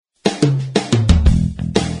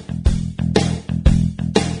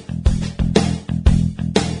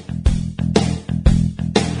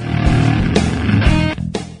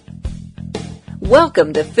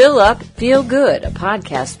Welcome to Fill Up, Feel Good, a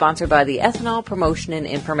podcast sponsored by the Ethanol Promotion and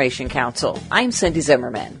Information Council. I'm Cindy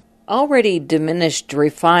Zimmerman. Already diminished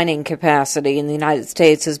refining capacity in the United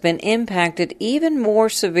States has been impacted even more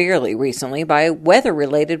severely recently by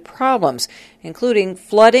weather-related problems, including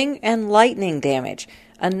flooding and lightning damage.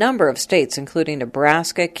 A number of states, including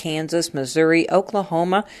Nebraska, Kansas, Missouri,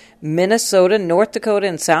 Oklahoma, Minnesota, North Dakota,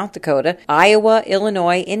 and South Dakota, Iowa,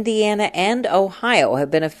 Illinois, Indiana, and Ohio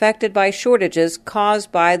have been affected by shortages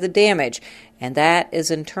caused by the damage, and that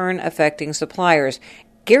is in turn affecting suppliers.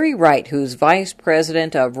 Gary Wright, who's vice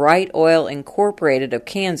president of Wright Oil Incorporated of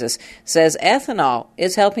Kansas, says ethanol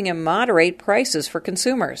is helping him moderate prices for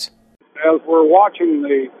consumers. As we're watching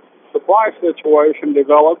the supply situation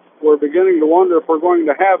develop, we're beginning to wonder if we're going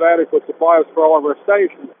to have adequate supplies for all of our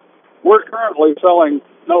stations. We're currently selling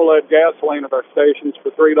no-lead gasoline at our stations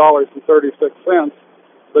for $3.36,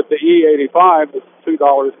 but the E85 is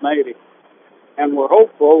 $2.80. And we're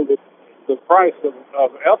hopeful that the price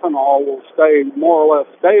of ethanol will stay more or less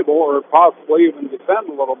stable or possibly even descend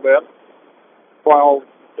a little bit, while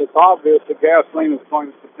it's obvious that gasoline is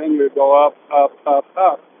going to continue to go up.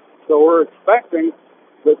 So we're expecting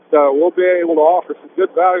that we'll be able to offer some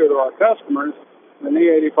good value to our customers in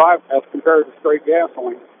E85 as compared to straight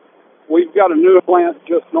gasoline. We've got a new plant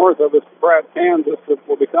just north of us, Pratt, Kansas, that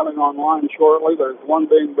will be coming online shortly. There's one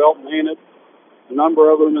being built in Enid, a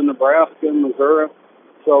number of them in Nebraska and Missouri.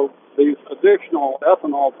 So these additional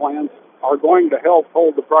ethanol plants are going to help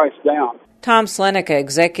hold the price down. Tom Slenica,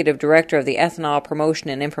 executive director of the Ethanol Promotion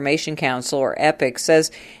and Information Council, or EPIC, says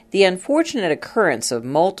the unfortunate occurrence of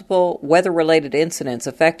multiple weather-related incidents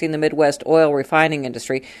affecting the Midwest oil refining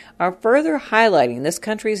industry are further highlighting this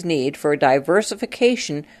country's need for a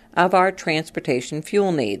diversification of our transportation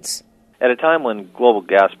fuel needs. At a time when global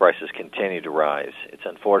gas prices continue to rise, it's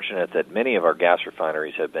unfortunate that many of our gas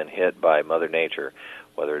refineries have been hit by Mother Nature,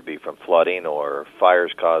 whether it be from flooding or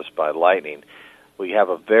fires caused by lightning. We have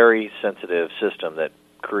a very sensitive system that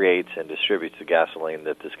creates and distributes the gasoline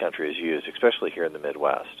that this country has used, especially here in the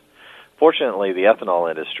Midwest. Fortunately, the ethanol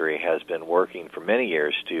industry has been working for many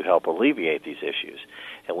years to help alleviate these issues,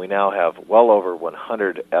 and we now have well over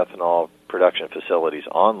 100 ethanol production facilities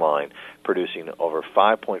online producing over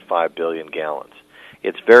 5.5 billion gallons.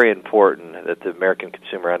 It's very important that the American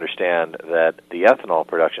consumer understand that the ethanol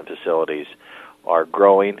production facilities are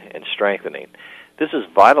growing and strengthening. This is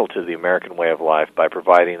vital to the American way of life by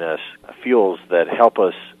providing us fuels that help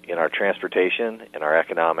us in our transportation, in our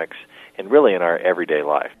economics, and really in our everyday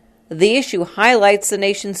life. The issue highlights the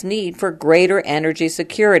nation's need for greater energy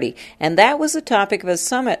security, and that was the topic of a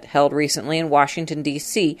summit held recently in Washington,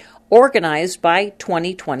 D.C., organized by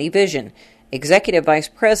 2020 Vision. Executive Vice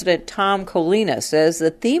President Tom Colina says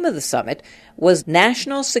the theme of the summit was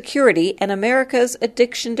National Security and America's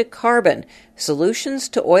Addiction to Carbon, Solutions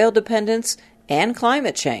to Oil Dependence and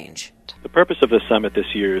Climate Change. The purpose of the summit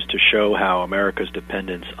this year is to show how America's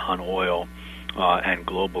dependence on oil and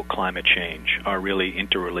global climate change are really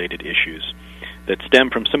interrelated issues that stem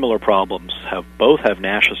from similar problems, both have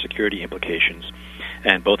national security implications,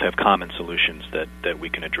 and both have common solutions that we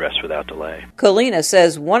can address without delay. Colina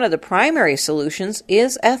says one of the primary solutions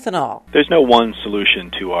is ethanol. There's no one solution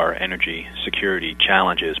to our energy security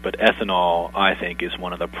challenges, but ethanol, I think, is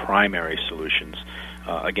one of the primary solutions,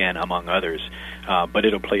 again, among others. But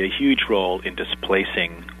it'll play a huge role in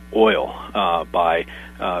displacing oil by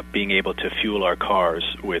being able to fuel our cars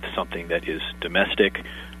with something that is domestic,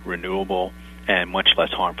 renewable, and much less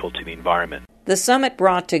harmful to the environment. The summit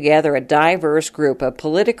brought together a diverse group of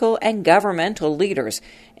political and governmental leaders,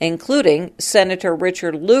 including Senator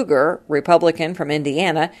Richard Lugar, Republican from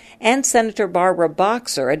Indiana, and Senator Barbara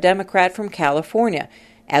Boxer, a Democrat from California,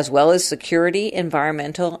 as well as security,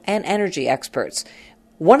 environmental, and energy experts.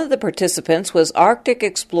 One of the participants was Arctic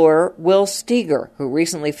explorer Will Steger, who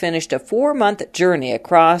recently finished a 4-month journey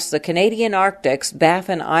across the Canadian Arctic's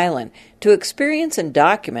Baffin Island to experience and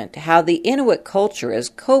document how the Inuit culture is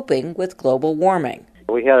coping with global warming.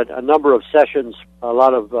 We had a number of sessions, a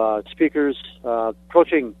lot of speakers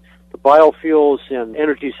approaching the biofuels and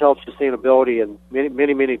energy self-sustainability in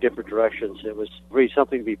many different directions. It was really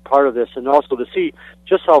something to be part of this and also to see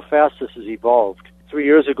just how fast this has evolved. 3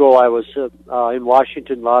 years ago, I was in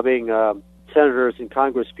Washington lobbying senators and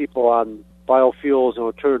Congress people on biofuels and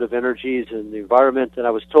alternative energies and the environment, and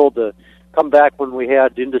I was told to come back when we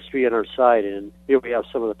had industry on our side. And here we have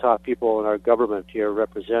some of the top people in our government here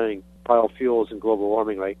representing biofuels and global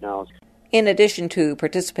warming right now. In addition to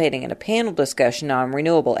participating in a panel discussion on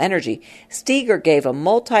renewable energy, Steger gave a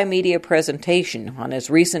multimedia presentation on his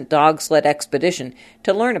recent dog sled expedition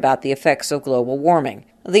to learn about the effects of global warming.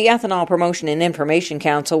 The Ethanol Promotion and Information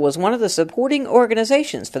Council was one of the supporting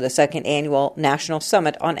organizations for the second annual National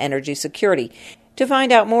Summit on Energy Security. To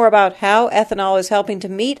find out more about how ethanol is helping to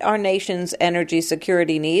meet our nation's energy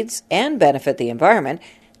security needs and benefit the environment,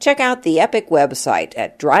 check out the EPIC website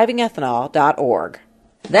at drivingethanol.org.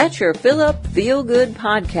 That's your Fill Up, Feel Good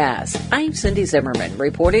podcast. I'm Cindy Zimmerman,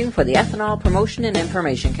 reporting for the Ethanol Promotion and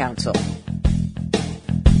Information Council.